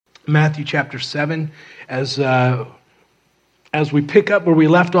Matthew chapter 7, as we pick up where we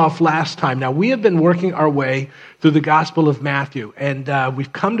left off last time. Now, we have been working our way through the Gospel of Matthew, and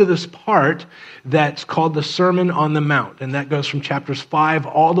we've come to this part that's called the Sermon on the Mount, and that goes from chapters 5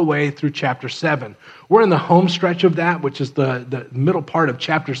 all the way through chapter 7. We're in the home stretch of that, which is the middle part of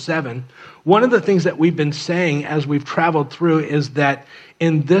chapter 7. One of the things that we've been saying as we've traveled through is that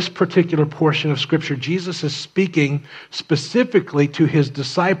in this particular portion of Scripture, Jesus is speaking specifically to his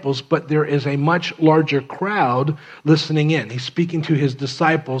disciples, but there is a much larger crowd listening in. He's speaking to his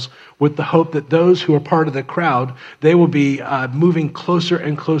disciples with the hope that those who are part of the crowd, they will be moving closer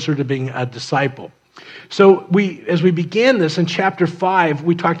and closer to being a disciple. So as we began this in chapter 5,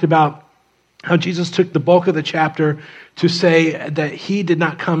 we talked about how Jesus took the bulk of the chapter to say that he did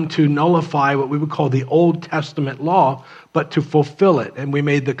not come to nullify what we would call the Old Testament law, but to fulfill it. And we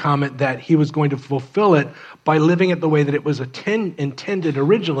made the comment that he was going to fulfill it by living it the way that it was intended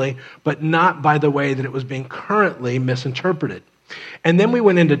originally, but not by the way that it was being currently misinterpreted. And then we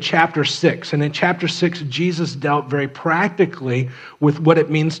went into chapter 6. And in chapter 6, Jesus dealt very practically with what it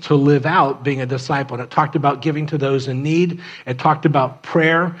means to live out being a disciple. And it talked about giving to those in need. It talked about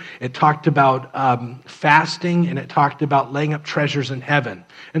prayer. It talked about fasting. And it talked about laying up treasures in heaven.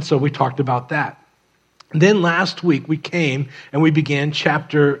 And so we talked about that. Then last week we came and we began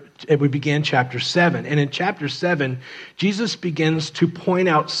chapter 7. And in chapter 7, Jesus begins to point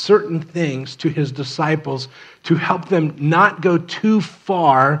out certain things to his disciples to help them not go too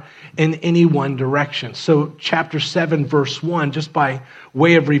far in any one direction. So chapter 7, verse 1, just by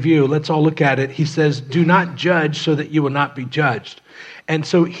way of review, let's all look at it. He says, "Do not judge so that you will not be judged." And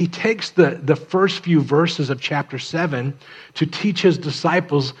so he takes the first few verses of chapter 7 to teach his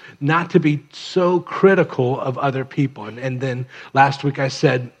disciples not to be so critical of other people. And then last week I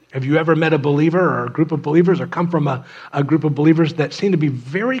said, have you ever met a believer or a group of believers or come from a group of believers that seem to be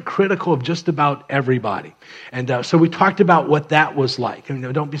very critical of just about everybody? And so we talked about what that was like.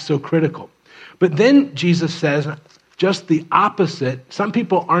 Don't be so critical. But then Jesus says just the opposite. Some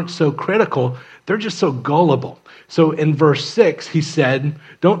people aren't so critical. They're just so gullible. So in verse 6, he said,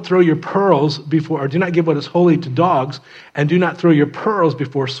 don't throw your pearls before, or do not give what is holy to dogs, and do not throw your pearls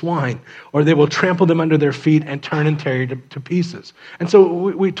before swine, or they will trample them under their feet and turn and tear you to pieces. And so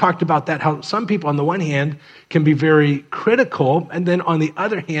we talked about that, how some people on the one hand can be very critical, and then on the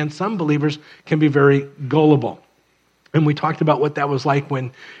other hand, some believers can be very gullible. And we talked about what that was like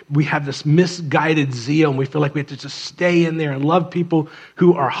when we have this misguided zeal and we feel like we have to just stay in there and love people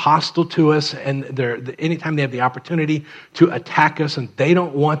who are hostile to us, and anytime they have the opportunity to attack us, and they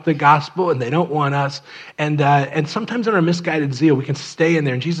don't want the gospel and they don't want us. And sometimes in our misguided zeal, we can stay in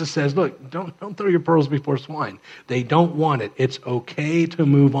there. And Jesus says, look, don't throw your pearls before swine. They don't want it. It's okay to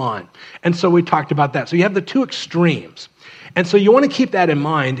move on. And so we talked about that. So you have the two extremes. And so you want to keep that in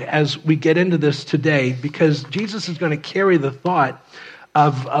mind as we get into this today, because Jesus is going to carry the thought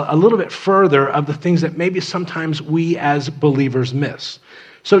of a little bit further of the things that maybe sometimes we as believers miss.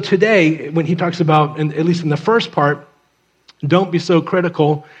 So today, when he talks about, at least in the first part, don't be so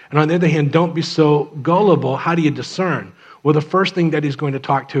critical, and on the other hand, don't be so gullible, how do you discern? Well, the first thing that he's going to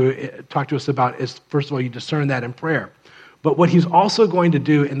talk to us about is, first of all, you discern that in prayer. But what he's also going to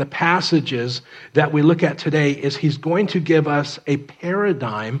do in the passages that we look at today is he's going to give us a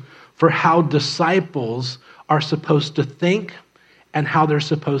paradigm for how disciples are supposed to think and how they're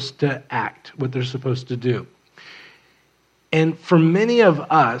supposed to act, what they're supposed to do. And for many of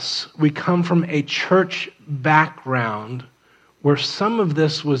us, we come from a church background where some of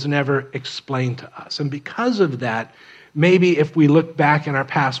this was never explained to us. And because of that, maybe if we look back in our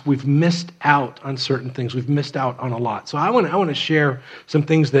past, we've missed out on certain things. We've missed out on a lot. So I want to share some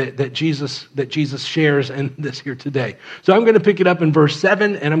things that Jesus shares in this here today. So I'm going to pick it up in verse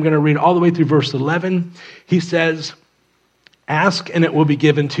 7, and I'm going to read all the way through verse 11. He says, ask and it will be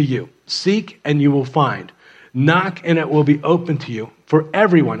given to you. Seek and you will find. Knock and it will be open to you. For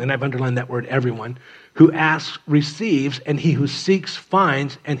everyone, and I've underlined that word everyone, who asks receives, and he who seeks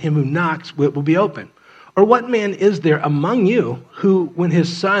finds, and him who knocks it will be open. Or what man is there among you who, when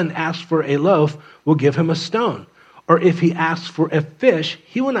his son asks for a loaf, will give him a stone? Or if he asks for a fish,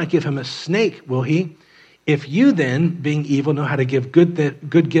 he will not give him a snake, will he? If you then, being evil, know how to give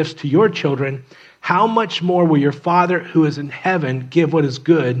good gifts to your children, how much more will your Father who is in heaven give what is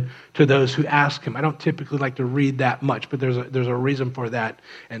good to those who ask him? I don't typically like to read that much, but there's a reason for that,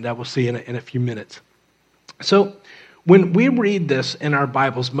 and we'll see in a few minutes. So when we read this in our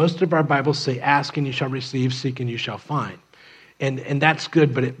Bibles, most of our Bibles say, ask and you shall receive, seek and you shall find. And that's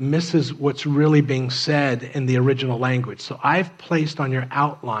good, but it misses what's really being said in the original language. So I've placed on your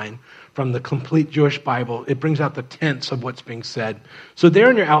outline from the Complete Jewish Bible, it brings out the tense of what's being said. So there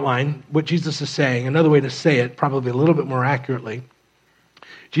in your outline, what Jesus is saying, another way to say it, probably a little bit more accurately,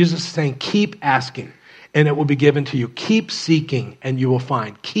 Jesus is saying, keep asking, and it will be given to you. Keep seeking, and you will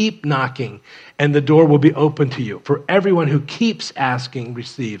find. Keep knocking, and the door will be open to you. For everyone who keeps asking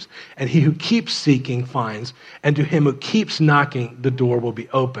receives, and he who keeps seeking finds, and to him who keeps knocking, the door will be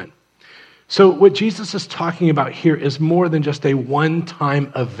open. So what Jesus is talking about here is more than just a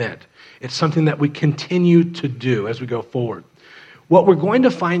one-time event. It's something that we continue to do as we go forward. What we're going to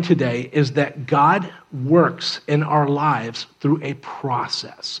find today is that God works in our lives through a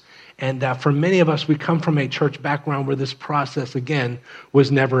process. And for many of us, we come from a church background where this process, again,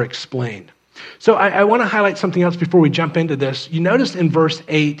 was never explained. So I want to highlight something else before we jump into this. You notice in verse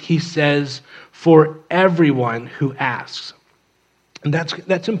 8, he says, for everyone who asks. And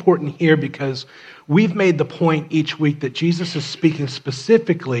that's important here because we've made the point each week that Jesus is speaking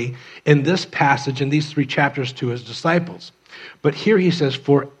specifically in this passage, in these 3 chapters, to his disciples. But here he says,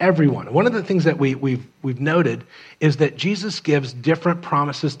 for everyone. One of the things that we've noted is that Jesus gives different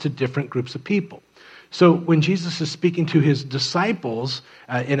promises to different groups of people. So when Jesus is speaking to his disciples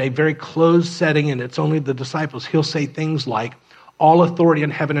in a very closed setting, and it's only the disciples, he'll say things like, all authority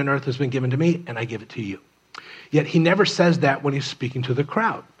in heaven and earth has been given to me, and I give it to you. Yet he never says that when he's speaking to the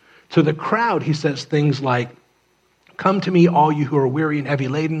crowd. To the crowd, he says things like, come to me, all you who are weary and heavy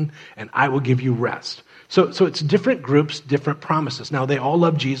laden, and I will give you rest. So it's different groups, different promises. Now, they all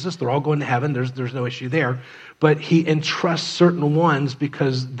love Jesus. They're all going to heaven. There's no issue there. But he entrusts certain ones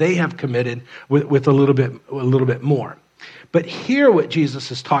because they have committed with a little bit more. But here what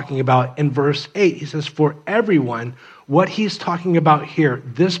Jesus is talking about in verse 8, he says, for everyone, what he's talking about here,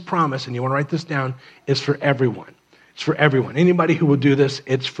 this promise, and you want to write this down, is for everyone. It's for everyone. Anybody who will do this,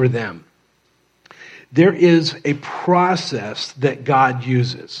 it's for them. There is a process that God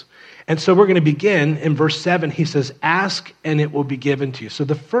uses. And so we're going to begin in verse 7. He says, ask and it will be given to you. So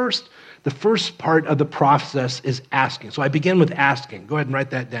the first part of the process is asking. So I begin with asking. Go ahead and write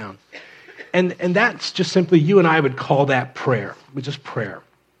that down. And that's just simply, you and I would call that prayer. Just prayer.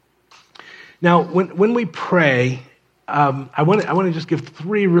 Now, when we pray, I want to just give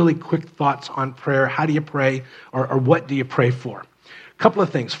 3 really quick thoughts on prayer. How do you pray, or what do you pray for? A couple of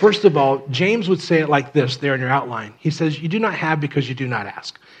things. First of all, James would say it like this there in your outline. He says, you do not have because you do not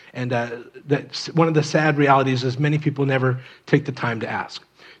ask. And that's one of the sad realities is many people never take the time to ask.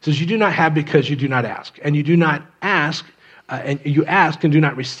 He says, you do not have because you do not ask. And you do not ask, and you ask and do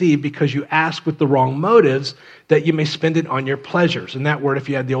not receive because you ask with the wrong motives, that you may spend it on your pleasures. And that word, if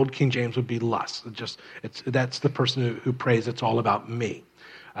you had the old King James, would be lust. That's the person who prays, it's all about me.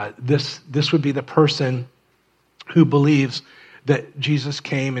 This would be the person who believes that Jesus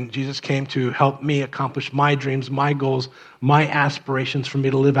came to help me accomplish my dreams, my goals, my aspirations, for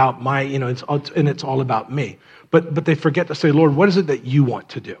me to live out my, it's all about me. But they forget to say, Lord, what is it that you want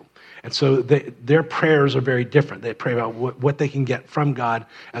to do? And so their prayers are very different. They pray about what they can get from God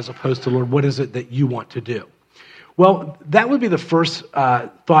as opposed to, Lord, what is it that you want to do? Well, that would be the first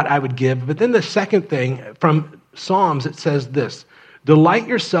thought I would give. But then the second thing from Psalms, it says this, delight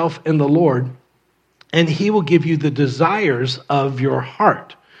yourself in the Lord, and he will give you the desires of your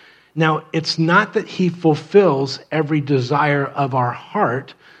heart. Now, it's not that he fulfills every desire of our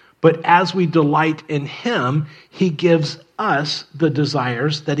heart, but as we delight in him, he gives us the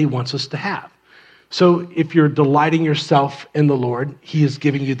desires that he wants us to have. So if you're delighting yourself in the Lord, he is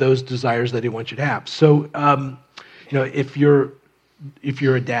giving you those desires that he wants you to have. So, if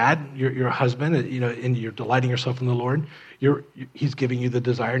you're a dad, you're a husband, and you're delighting yourself in the Lord, he's giving you the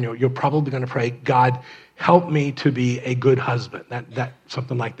desire, and you're probably going to pray, God, help me to be a good husband, that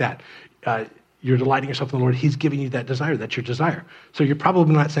something like that. You're delighting yourself in the Lord, he's giving you that desire, that's your desire. So you're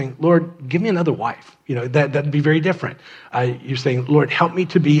probably not saying, Lord, give me another wife. That'd be very different. You're saying, Lord, help me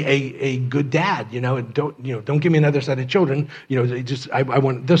to be a good dad, and don't give me another set of children, I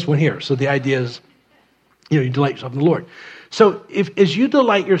want this one here. So the idea is, you delight yourself in the Lord. So as you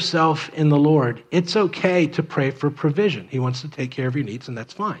delight yourself in the Lord, it's okay to pray for provision. He wants to take care of your needs, and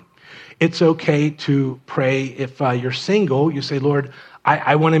that's fine. It's okay to pray if you're single. You say, Lord,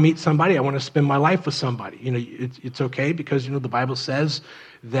 I want to meet somebody. I want to spend my life with somebody. It's okay because, the Bible says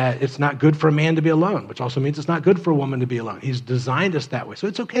that it's not good for a man to be alone, which also means it's not good for a woman to be alone. He's designed us that way. So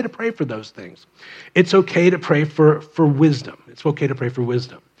it's okay to pray for those things. It's okay to pray for wisdom. It's okay to pray for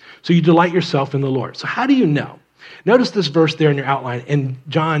wisdom. So you delight yourself in the Lord. So how do you know? Notice this verse there in your outline, and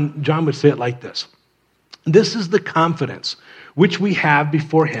John would say it like this. This is the confidence which we have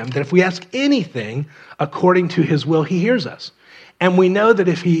before him, that if we ask anything according to his will, he hears us. And we know that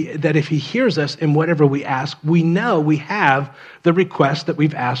if he hears us in whatever we ask, we know we have the request that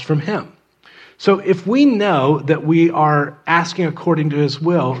we've asked from him. So if we know that we are asking according to his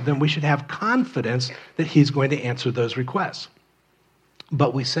will, then we should have confidence that he's going to answer those requests.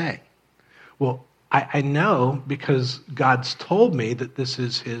 But we say, well, I know because God's told me that this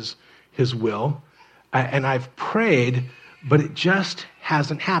is his will, and I've prayed, but it just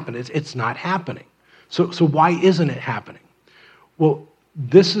hasn't happened. It's not happening. So why isn't it happening? Well,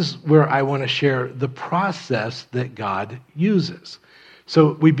 this is where I want to share the process that God uses.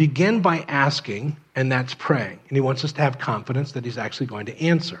 So we begin by asking, and that's praying. And he wants us to have confidence that he's actually going to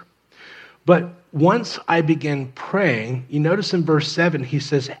answer. But once I begin praying, you notice in verse 7, he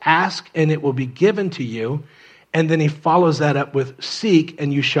says, ask and it will be given to you. And then he follows that up with seek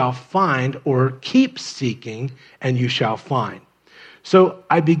and you shall find, or keep seeking and you shall find. So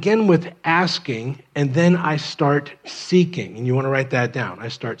I begin with asking and then I start seeking. And you want to write that down. I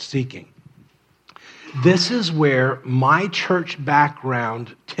start seeking. This is where my church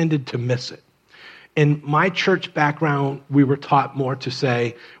background tended to miss it. In my church background, we were taught more to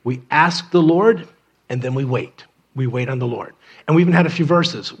say, we ask the Lord, and then we wait. We wait on the Lord. And we even had a few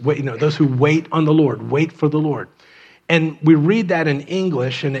verses, those who wait on the Lord, wait for the Lord. And we read that in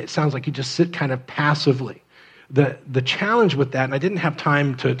English, and it sounds like you just sit kind of passively. The challenge with that, and I didn't have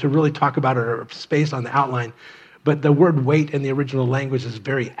time to really talk about it or space on the outline, but the word wait in the original language is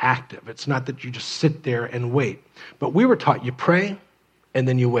very active. It's not that you just sit there and wait. But we were taught you pray, and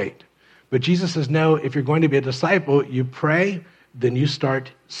then you wait. But Jesus says, no, if you're going to be a disciple, you pray, then you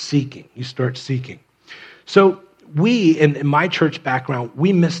start seeking. You start seeking. So we, in my church background,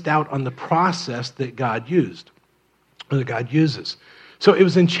 we missed out on the process that God used, or that God uses. So it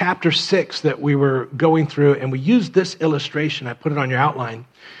was in chapter 6 that we were going through, and we used this illustration. I put it on your outline.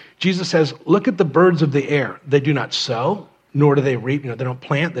 Jesus says, look at the birds of the air. They do not sow, nor do they reap. They don't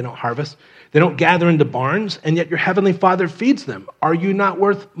plant, they don't harvest. They don't gather into barns, and yet your heavenly Father feeds them. Are you not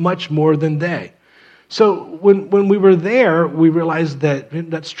worth much more than they? So when we were there, we realized that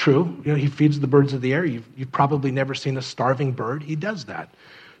that's true. He feeds the birds of the air. You've probably never seen a starving bird. He does that.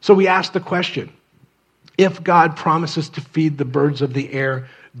 So we asked the question, if God promises to feed the birds of the air,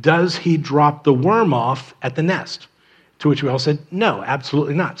 does he drop the worm off at the nest? To which we all said, no,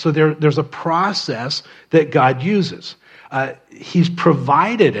 absolutely not. So there's a process that God uses. He's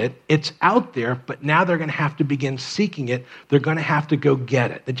provided it. It's out there, but now they're going to have to begin seeking it. They're going to have to go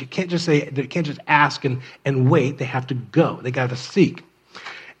get it. That you can't just say, they can't just ask and wait. They have to go. They got to seek.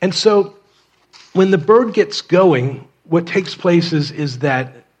 And so when the bird gets going, what takes place is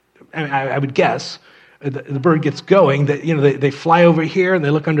that, I would guess, the bird gets going, that they fly over here and they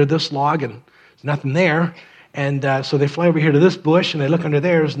look under this log and there's nothing there. And so they fly over here to this bush and they look under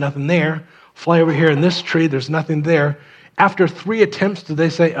there, there's nothing there. Fly over here in this tree, there's nothing there. After 3 attempts, do they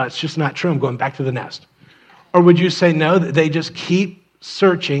say, it's just not true, I'm going back to the nest? Or would you say no, that they just keep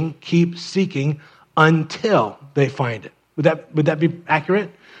searching, keep seeking until they find it? Would that be accurate?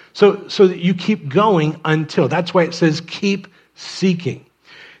 So that you keep going until. That's why it says keep seeking.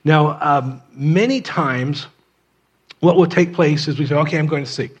 Now, many times, what will take place is we say, okay, I'm going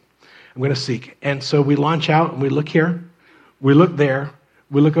to seek. I'm going to seek. And so we launch out and we look here, we look there,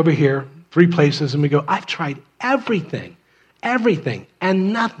 we look over here, 3 places, and we go, I've tried everything,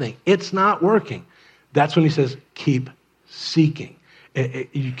 and nothing. It's not working. That's when he says, keep seeking.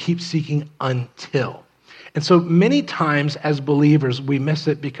 You keep seeking until. And so many times as believers, we miss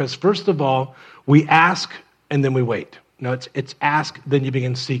it because, first of all, we ask and then we wait. No, it's ask, then you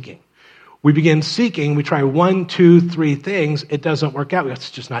begin seeking. We begin seeking, we try 1, 2, 3 things, it doesn't work out.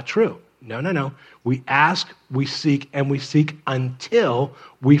 It's just not true. No. We ask, we seek, and we seek until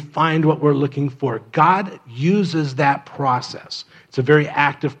we find what we're looking for. God uses that process. It's a very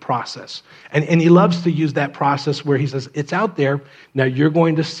active process. And he loves to use that process where he says, it's out there, now you're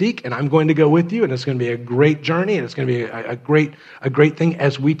going to seek, and I'm going to go with you, and it's going to be a great journey, and it's going to be a great thing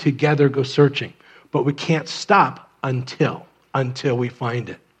as we together go searching. But we can't stop until we find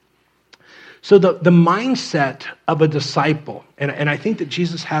it. So the mindset of a disciple, and I think that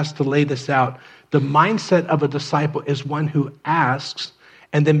Jesus has to lay this out, the mindset of a disciple is one who asks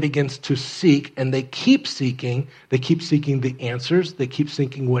and then begins to seek, and they keep seeking the answers, they keep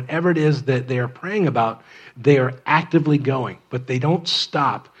seeking whatever it is that they are praying about, they are actively going, but they don't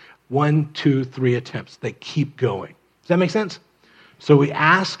stop 1, 2, 3 attempts. They keep going. Does that make sense? So we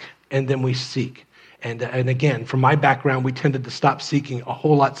ask and then we seek. And again, from my background, we tended to stop seeking a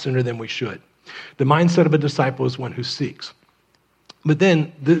whole lot sooner than we should. The mindset of a disciple is one who seeks. But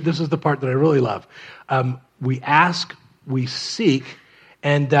then, this is the part that I really love. We ask, we seek,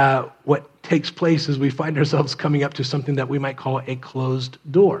 and what takes place is we find ourselves coming up to something that we might call a closed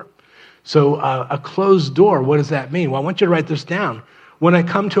door. So a closed door, what does that mean? Well, I want you to write this down. When I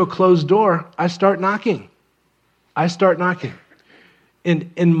come to a closed door, I start knocking.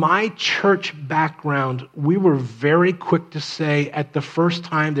 In my church background, we were very quick to say at the first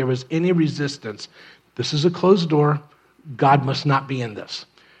time there was any resistance, this is a closed door, God must not be in this.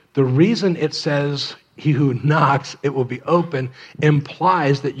 The reason it says, he who knocks, it will be open,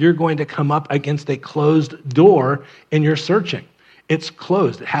 implies that you're going to come up against a closed door in your searching. It's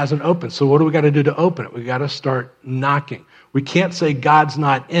closed. It hasn't opened. So what do we got to do to open it? We got to start knocking. We can't say God's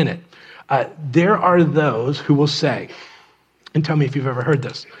not in it. There are those who will say, and tell me if you've ever heard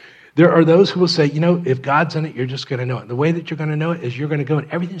this, there are those who will say, if God's in it, you're just going to know it. And the way that you're going to know it is you're going to go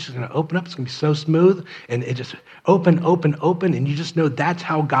and everything's just going to open up. It's going to be so smooth and it just open, and you just know that's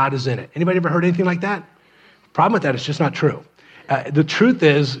how God is in it. Anybody ever heard anything like that? Problem with that, it's just not true. The truth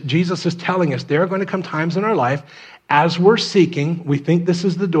is, Jesus is telling us there are going to come times in our life as we're seeking, we think this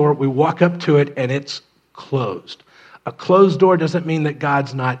is the door, we walk up to it and it's closed. A closed door doesn't mean that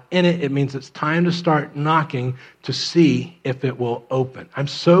God's not in it. It means it's time to start knocking to see if it will open. I'm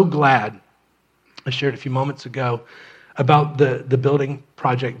so glad I shared a few moments ago about the building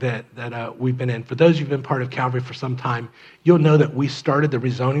project that we've been in. For those who've been part of Calvary for some time, you'll know that we started the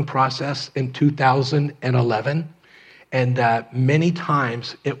rezoning process in 2011, and many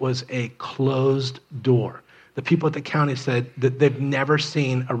times it was a closed door. The people at the county said that they've never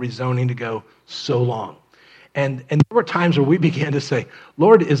seen a rezoning to go so long. And there were times where we began to say,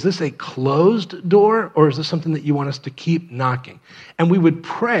 Lord, is this a closed door or is this something that you want us to keep knocking? And we would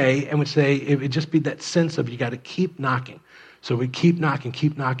pray and would say, it would just be that sense of you got to keep knocking. So we'd keep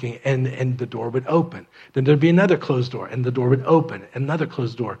knocking, and the door would open. Then there'd be another closed door, and the door would open, another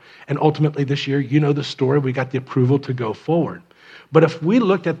closed door. And ultimately this year, you know the story, we got the approval to go forward. But if we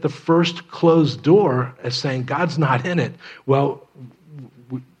looked at the first closed door as saying God's not in it, well,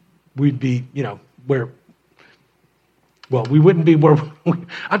 we'd be, where... Well, we wouldn't be where...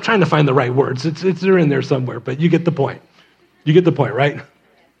 I'm trying to find the right words. They're in there somewhere, but you get the point. You get the point, right?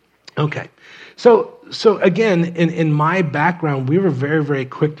 Okay. So again, in my background, we were very, very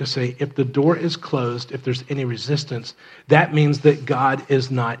quick to say, if the door is closed, if there's any resistance, that means that God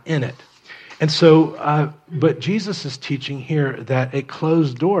is not in it. And so, but Jesus is teaching here that a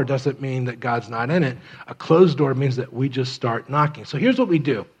closed door doesn't mean that God's not in it. A closed door means that we just start knocking. So here's what we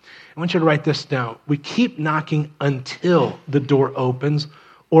do. I want you to write this down. We keep knocking until the door opens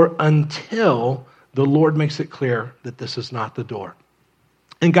or until the Lord makes it clear that this is not the door.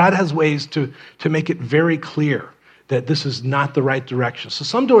 And God has ways to make it very clear that this is not the right direction. So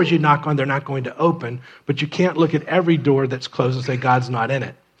some doors you knock on, they're not going to open, but you can't look at every door that's closed and say God's not in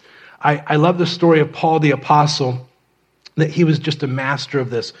it. I love the story of Paul the Apostle, that he was just a master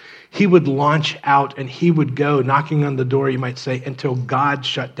of this. He would launch out and he would go knocking on the door, you might say, until God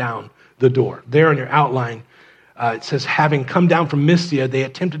shut down the door. There on your outline, it says, having come down from Mysia, they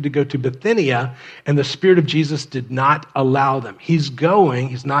attempted to go to Bithynia, and the Spirit of Jesus did not allow them. He's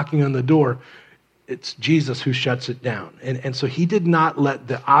knocking on the door. It's Jesus who shuts it down. And so he did not let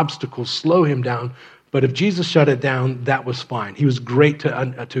the obstacles slow him down. But if Jesus shut it down, that was fine. He was great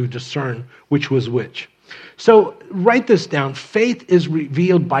to discern which was which. So write this down. Faith is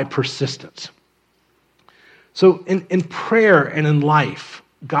revealed by persistence. So in prayer and in life,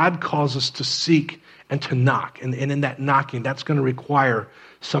 God calls us to seek and to knock. And in that knocking, that's going to require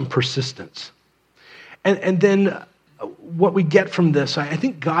some persistence. And then what we get from this, I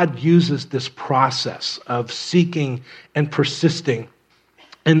think God uses this process of seeking and persisting.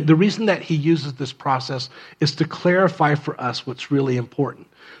 And the reason that he uses this process is to clarify for us what's really important.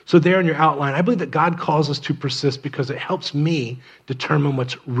 So there in your outline, I believe that God calls us to persist because it helps me determine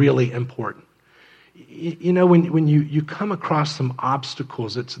what's really important. When you come across some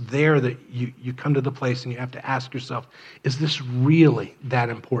obstacles, it's there that you come to the place and you have to ask yourself, is this really that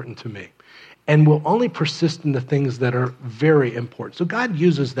important to me? And we'll only persist in the things that are very important. So God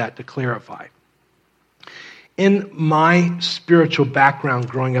uses that to clarify. In my spiritual background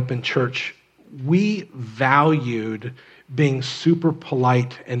growing up in church, we valued being super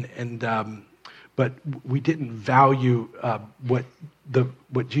polite, but we didn't value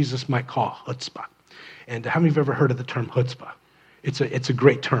what Jesus might call chutzpah. And how many of you have ever heard of the term chutzpah? It's a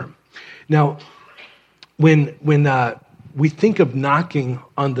great term. Now, when we think of knocking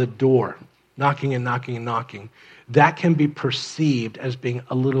on the door, knocking, that can be perceived as being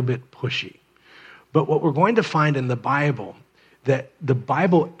a little bit pushy. But what we're going to find in the Bible, that the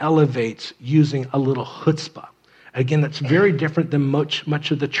Bible elevates using a little chutzpah. Again, that's very different than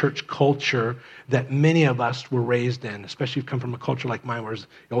much of the church culture that many of us were raised in, especially if you come from a culture like mine, where you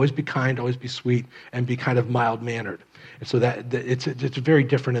always be kind, always be sweet, and be kind of mild-mannered. And so that it's very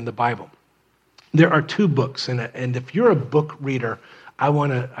different in the Bible. There are 2 books, and if you're a book reader, I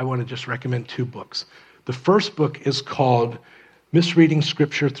want to just recommend 2 books. The first book is called Misreading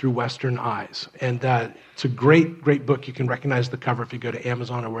Scripture Through Western Eyes, and it's a great book. You can recognize the cover if you go to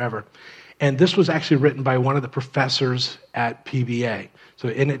Amazon or wherever. And this was actually written by one of the professors at PBA.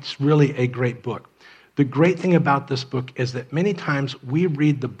 And it's really a great book. The great thing about this book is that many times we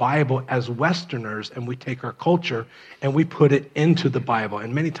read the Bible as Westerners, and we take our culture and we put it into the Bible.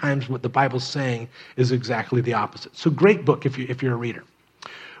 And many times what the Bible's saying is exactly the opposite. So great book if you're a reader.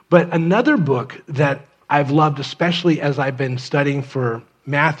 But another book that I've loved, especially as I've been studying for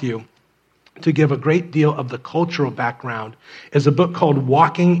Matthew, to give a great deal of the cultural background, is a book called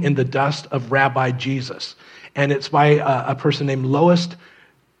Walking in the Dust of Rabbi Jesus. And it's by a person named Lois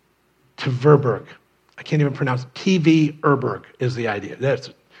Tverberg. I can't even pronounce it. T.V. Erberg is the idea. That's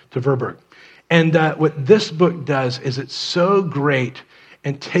Tverberg. And what this book does is it's so great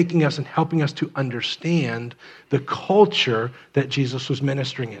in taking us and helping us to understand the culture that Jesus was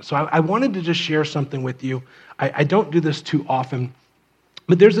ministering in. So I wanted to just share something with you. I don't do this too often,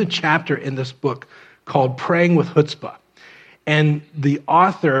 but there's a chapter in this book called Praying with Chutzpah. And the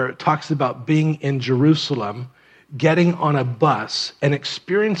author talks about being in Jerusalem, getting on a bus, and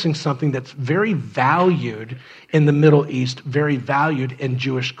experiencing something that's very valued in the Middle East, very valued in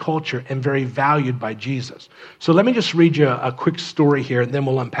Jewish culture, and very valued by Jesus. So let me just read you a quick story here, and then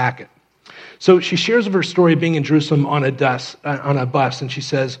we'll unpack it. So she shares of her story of being in Jerusalem on a bus, and she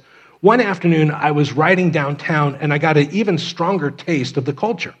says, "One afternoon, I was riding downtown, and I got an even stronger taste of the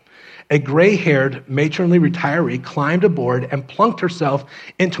culture. A gray-haired, matronly retiree climbed aboard and plunked herself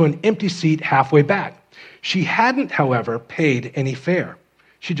into an empty seat halfway back. She hadn't, however, paid any fare.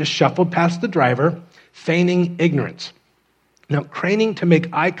 She just shuffled past the driver, feigning ignorance. Now, craning to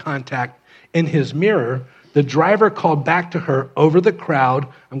make eye contact in his mirror, the driver called back to her over the crowd,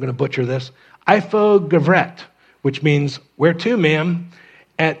 I'm going to butcher this, Ifo Gavret, which means, 'Where to, ma'am?'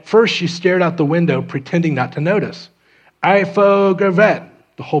 At first, she stared out the window, pretending not to notice. 'Ifo Gavret.'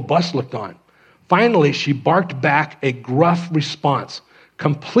 The whole bus looked on. Finally, she barked back a gruff response,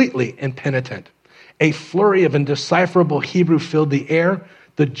 completely impenitent. A flurry of indecipherable Hebrew filled the air,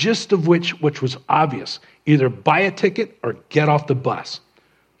 the gist of which was obvious: either buy a ticket or get off the bus.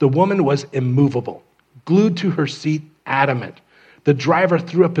 The woman was immovable, glued to her seat, adamant. The driver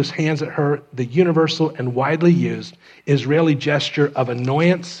threw up his hands at her, the universal and widely used Israeli gesture of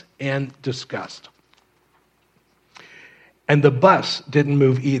annoyance and disgust. And the bus didn't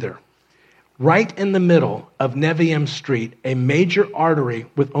move either. Right in the middle of Nevi'im Street, a major artery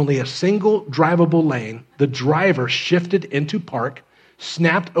with only a single drivable lane, the driver shifted into park,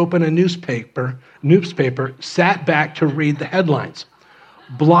 snapped open a newspaper, sat back to read the headlines.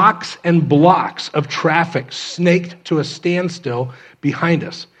 Blocks and blocks of traffic snaked to a standstill behind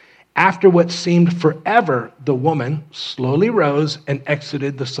us. After what seemed forever, the woman slowly rose and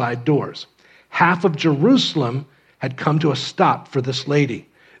exited the side doors. Half of Jerusalem had come to a stop for this lady.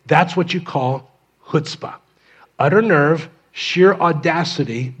 That's what you call chutzpah. Utter nerve, sheer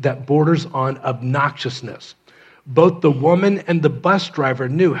audacity that borders on obnoxiousness. Both the woman and the bus driver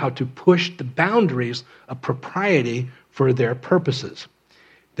knew how to push the boundaries of propriety for their purposes.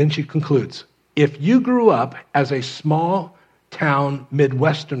 Then she concludes, if you grew up as a small town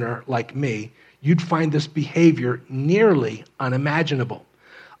Midwesterner like me, you'd find this behavior nearly unimaginable.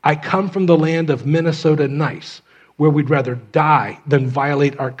 I come from the land of Minnesota nice, where we'd rather die than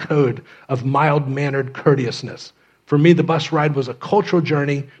violate our code of mild-mannered courteousness. For me, the bus ride was a cultural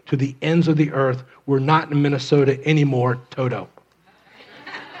journey to the ends of the earth. We're not in Minnesota anymore, Toto.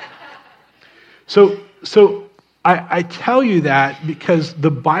 So I tell you that because the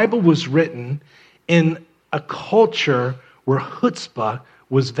Bible was written in a culture where chutzpah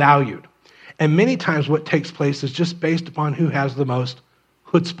was valued. And many times what takes place is just based upon who has the most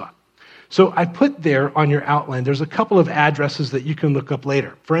chutzpah. So I put there on your outline, there's a couple of addresses that you can look up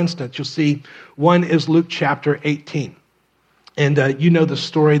later. For instance, you'll see one is Luke chapter 18. And you know the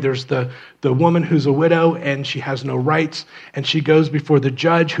story. There's the woman who's a widow and she has no rights. And she goes before the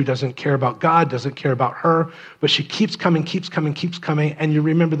judge who doesn't care about God, doesn't care about her. But she keeps coming. And you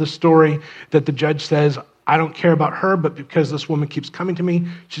remember the story that the judge says, I don't care about her, but because this woman keeps coming to me,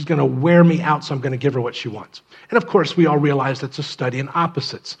 she's going to wear me out, so I'm going to give her what she wants. And of course, we all realize that's a study in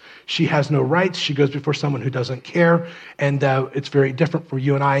opposites. She has no rights. She goes before someone who doesn't care. And it's very different for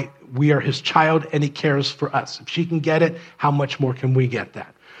you and I. We are his child, and he cares for us. If she can get it, how much more can we get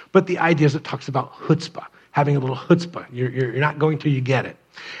that? But the idea is it talks about chutzpah. having a little chutzpah. You're not going till you get it.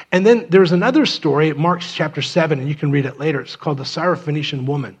 And then there's another story, Mark chapter 7, and you can read it later. It's called the Syrophoenician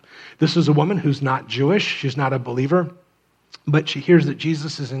woman. This is a woman who's not Jewish. She's not a believer, but she hears that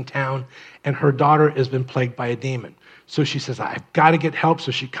Jesus is in town, and her daughter has been plagued by a demon. So she says, I've got to get help.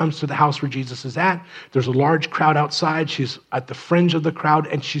 So she comes to the house where Jesus is at. There's a large crowd outside. She's at the fringe of the crowd,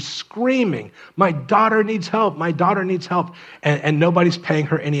 and she's screaming, my daughter needs help. My daughter needs help. And nobody's paying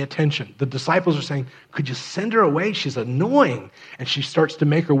her any attention. The disciples are saying, could you send her away? She's annoying. And she starts to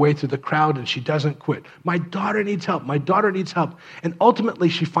make her way through the crowd, and she doesn't quit. My daughter needs help. My daughter needs help. And ultimately,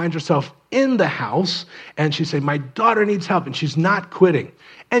 she finds herself in the house, and she says, my daughter needs help. And she's not quitting.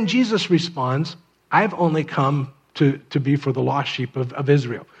 And Jesus responds, I've only come to be for the lost sheep of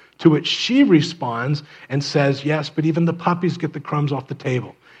Israel. To which she responds and says, yes, but even the puppies get the crumbs off the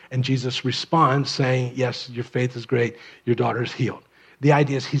table. And Jesus responds saying, yes, your faith is great. Your daughter is healed. The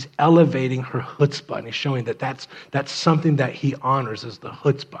idea is he's elevating her chutzpah, and he's showing that that's something that he honors as the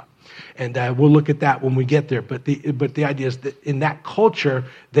chutzpah. And we'll look at that when we get there. But the idea is that in that culture,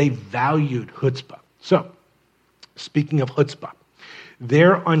 they valued chutzpah. So, speaking of chutzpah,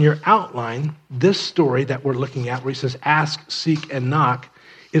 there on your outline, this story that we're looking at where he says, ask, seek, and knock,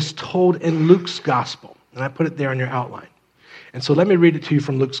 is told in Luke's gospel. And I put it there on your outline. And so let me read it to you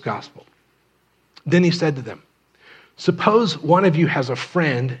from Luke's gospel. Then he said to them, suppose one of you has a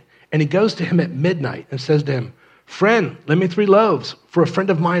friend, and he goes to him at midnight and says to him, friend, lend me 3 loaves, for a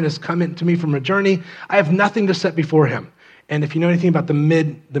friend of mine has come in to me from a journey. I have nothing to set before him. And if you know anything about the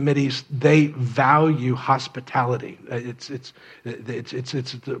Mideast, they value hospitality. It's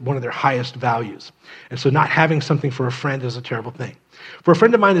one of their highest values. And so not having something for a friend is a terrible thing. For a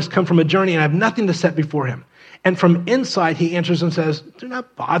friend of mine has come from a journey, and I have nothing to set before him. And from inside, he answers and says, do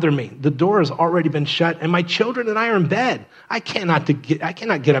not bother me. The door has already been shut, and my children and I are in bed. I cannot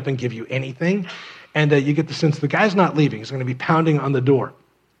get up and give you anything. And you get the sense the guy's not leaving. He's going to be pounding on the door.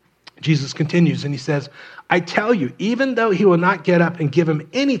 Jesus continues, and he says, I tell you, even though he will not get up and give him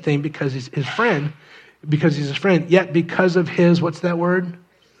anything because he's his friend, yet because of his, what's that word?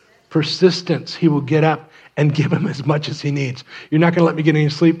 Persistence, he will get up and give him as much as he needs. You're not going to let me get any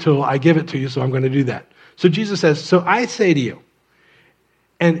sleep till I give it to you, so I'm going to do that. So Jesus says, so I say to you,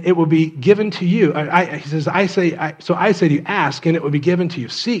 and it will be given to you. He says, I say to you, ask, and it will be given to you.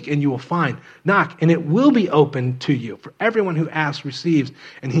 Seek, and you will find. Knock, and it will be opened to you. For everyone who asks receives,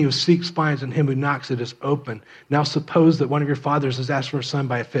 and he who seeks finds, and him who knocks it is open. Now suppose that one of your fathers has asked for a son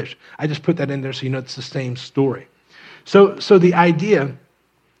by a fish. I just put that in there so you know it's the same story. So the idea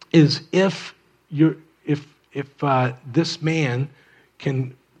is if this man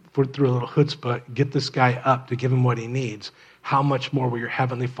can, through a little chutzpah, get this guy up to give him what he needs, how much more will your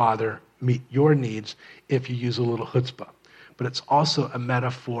heavenly Father meet your needs if you use a little chutzpah? But it's also a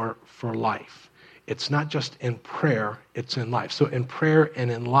metaphor for life. It's not just in prayer, it's in life. So in prayer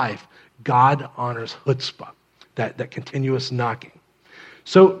and in life, God honors chutzpah, that continuous knocking.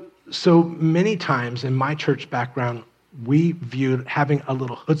 So many times in my church background, we viewed having a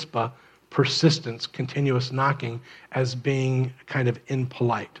little chutzpah, persistence, continuous knocking, as being kind of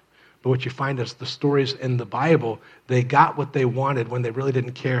impolite. But what you find is the stories in the Bible, they got what they wanted when they really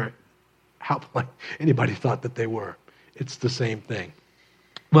didn't care how polite anybody thought that they were. It's the same thing.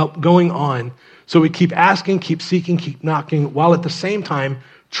 Well, going on, so we keep asking, keep seeking, keep knocking, while at the same time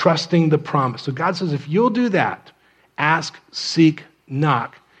trusting the promise. So God says, if you'll do that, ask, seek,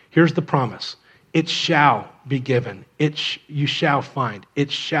 knock, here's the promise. It shall be given. You shall find.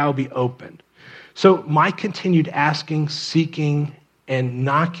 It shall be opened. So my continued asking, seeking, and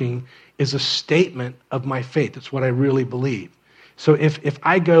knocking is a statement of my faith. It's what I really believe. So if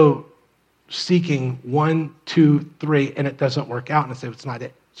I go seeking 1, 2, 3, and it doesn't work out, and I say, it's not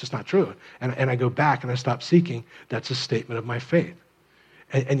it, it's just not true, and I go back and I stop seeking, that's a statement of my faith.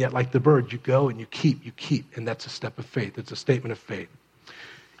 And yet, like the bird, you go and you keep, and that's a step of faith. It's a statement of faith.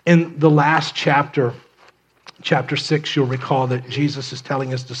 In the last chapter 6, you'll recall that Jesus is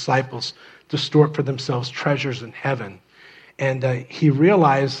telling his disciples to store up for themselves treasures in heaven. And he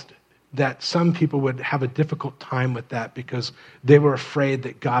realized that some people would have a difficult time with that because they were afraid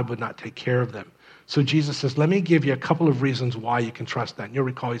that God would not take care of them. So Jesus says, let me give you a couple of reasons why you can trust that. And you'll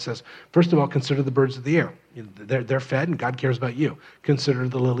recall he says, first of all, consider the birds of the air. You know, they're fed and God cares about you. Consider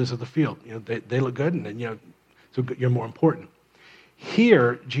the lilies of the field. You know, they look good and so you're more important.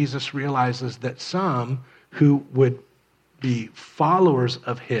 Here, Jesus realizes that some who would be followers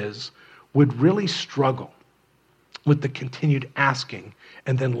of his would really struggle with the continued asking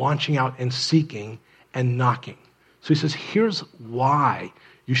and then launching out and seeking and knocking. So he says, here's why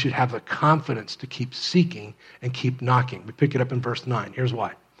you should have the confidence to keep seeking and keep knocking. We pick it up in verse 9. Here's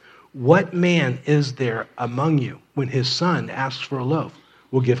why. What man is there among you when his son asks for a loaf,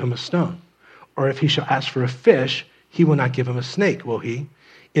 will give him a stone? Or if he shall ask for a fish, he will not give him a snake, will he?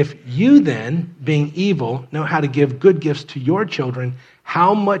 If you then, being evil, know how to give good gifts to your children,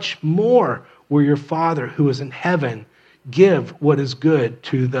 how much more will your Father who is in heaven give what is good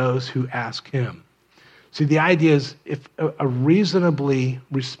to those who ask him? See, the idea is if a reasonably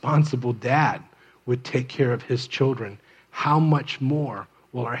responsible dad would take care of his children, how much more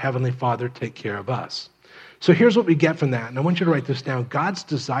will our Heavenly Father take care of us? So here's what we get from that, and I want you to write this down. God's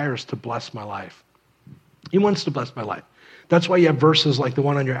desire is to bless my life. He wants to bless my life. That's why you have verses like the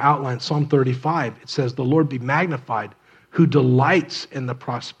one on your outline, Psalm 35. It says, the Lord be magnified, who delights in the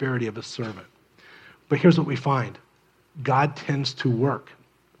prosperity of his servant. But here's what we find. God tends to work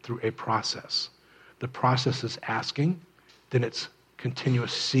through a process. The process is asking, then it's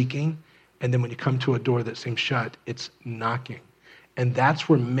continuous seeking, and then when you come to a door that seems shut, it's knocking. And that's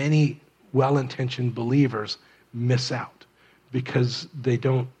where many well-intentioned believers miss out because they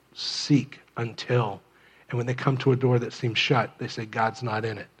don't seek until. And when they come to a door that seems shut, they say, God's not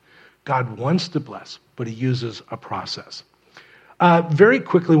in it. God wants to bless, but he uses a process. Very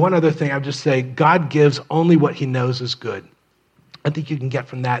quickly, one other thing, I would just say, God gives only what he knows is good. I think you can get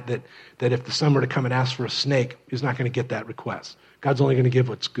from that if the son were to come and ask for a snake, he's not going to get that request. God's only going to give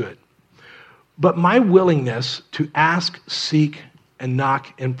what's good. But my willingness to ask, seek, and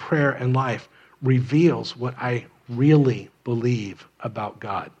knock in prayer and life reveals what I really believe about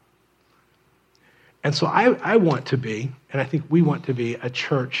God. And so I want to be, and I think we want to be, a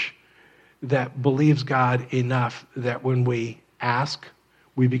church that believes God enough that when we ask,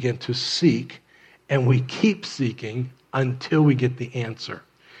 we begin to seek, and we keep seeking until we get the answer.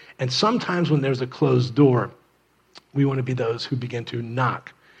 And sometimes when there's a closed door, we want to be those who begin to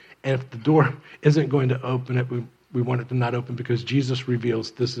knock. And if the door isn't going to open, we want it to not open because Jesus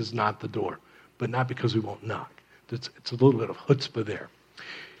reveals this is not the door, but not because we won't knock. It's a little bit of chutzpah there.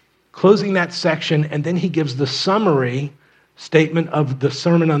 Closing that section, and then he gives the summary statement of the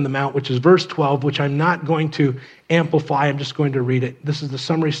Sermon on the Mount, which is verse 12, which I'm not going to amplify. I'm just going to read it. This is the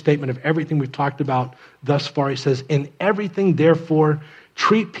summary statement of everything we've talked about thus far. He says, in everything, therefore,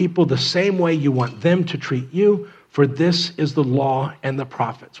 treat people the same way you want them to treat you, for this is the law and the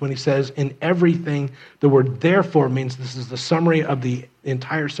prophets. When he says in everything, the word therefore means this is the summary of the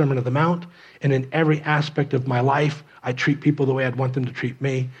entire Sermon on the Mount, and in every aspect of my life, I treat people the way I'd want them to treat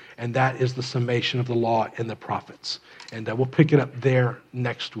me, and that is the summation of the law and the prophets. And we'll pick it up there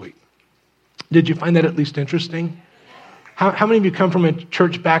next week. Did you find that at least interesting? How many of you come from a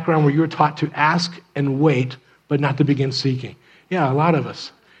church background where you were taught to ask and wait, but not to begin seeking? Yeah, a lot of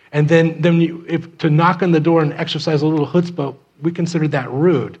us. And then if to knock on the door and exercise a little chutzpah, we consider that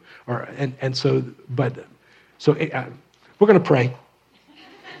rude. So we're going to pray.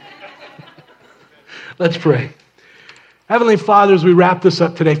 Let's pray. Heavenly Father, as we wrap this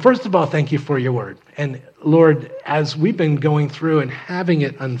up today, first of all, thank you for your word. And Lord, as we've been going through and having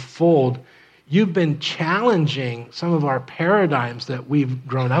it unfold, you've been challenging some of our paradigms that we've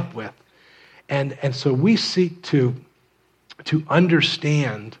grown up with. And so we seek to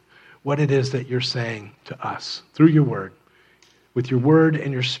understand what it is that you're saying to us through your word, with your word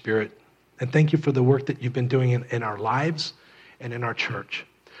and your spirit. And thank you for the work that you've been doing in our lives and in our church.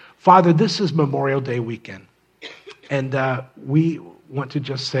 Father, this is Memorial Day weekend. And we want to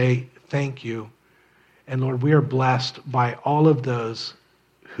just say thank you. And Lord, we are blessed by all of those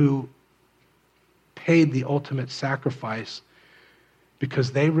who paid the ultimate sacrifice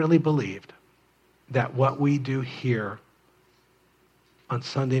because they really believed that what we do here on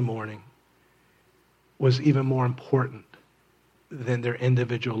Sunday morning was even more important than their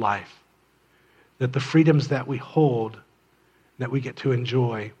individual life. That the freedoms that we hold, that we get to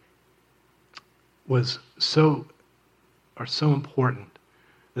enjoy, are so important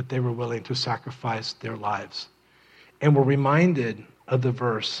that they were willing to sacrifice their lives. And we're reminded of the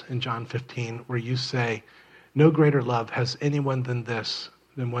verse in John 15 where you say, no greater love has anyone than this,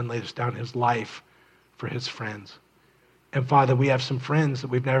 than one lays down his life for his friends. And Father, we have some friends that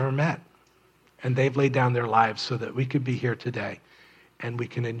we've never met, and they've laid down their lives so that we could be here today and we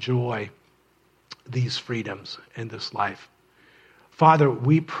can enjoy these freedoms in this life. Father,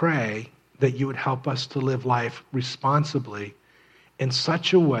 we pray that you would help us to live life responsibly in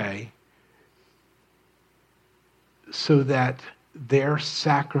such a way so that their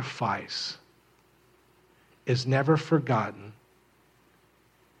sacrifice is never forgotten,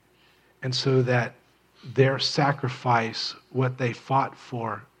 and so that their sacrifice, what they fought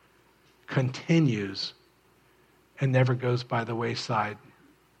for, continues and never goes by the wayside.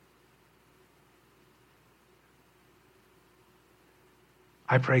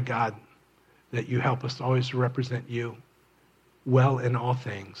 I pray, God, that you help us always to represent you well in all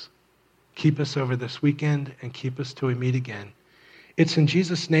things. Keep us over this weekend and keep us till we meet again. It's in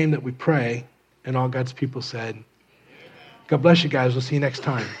Jesus' name that we pray, and all God's people said, God bless you guys. We'll see you next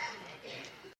time.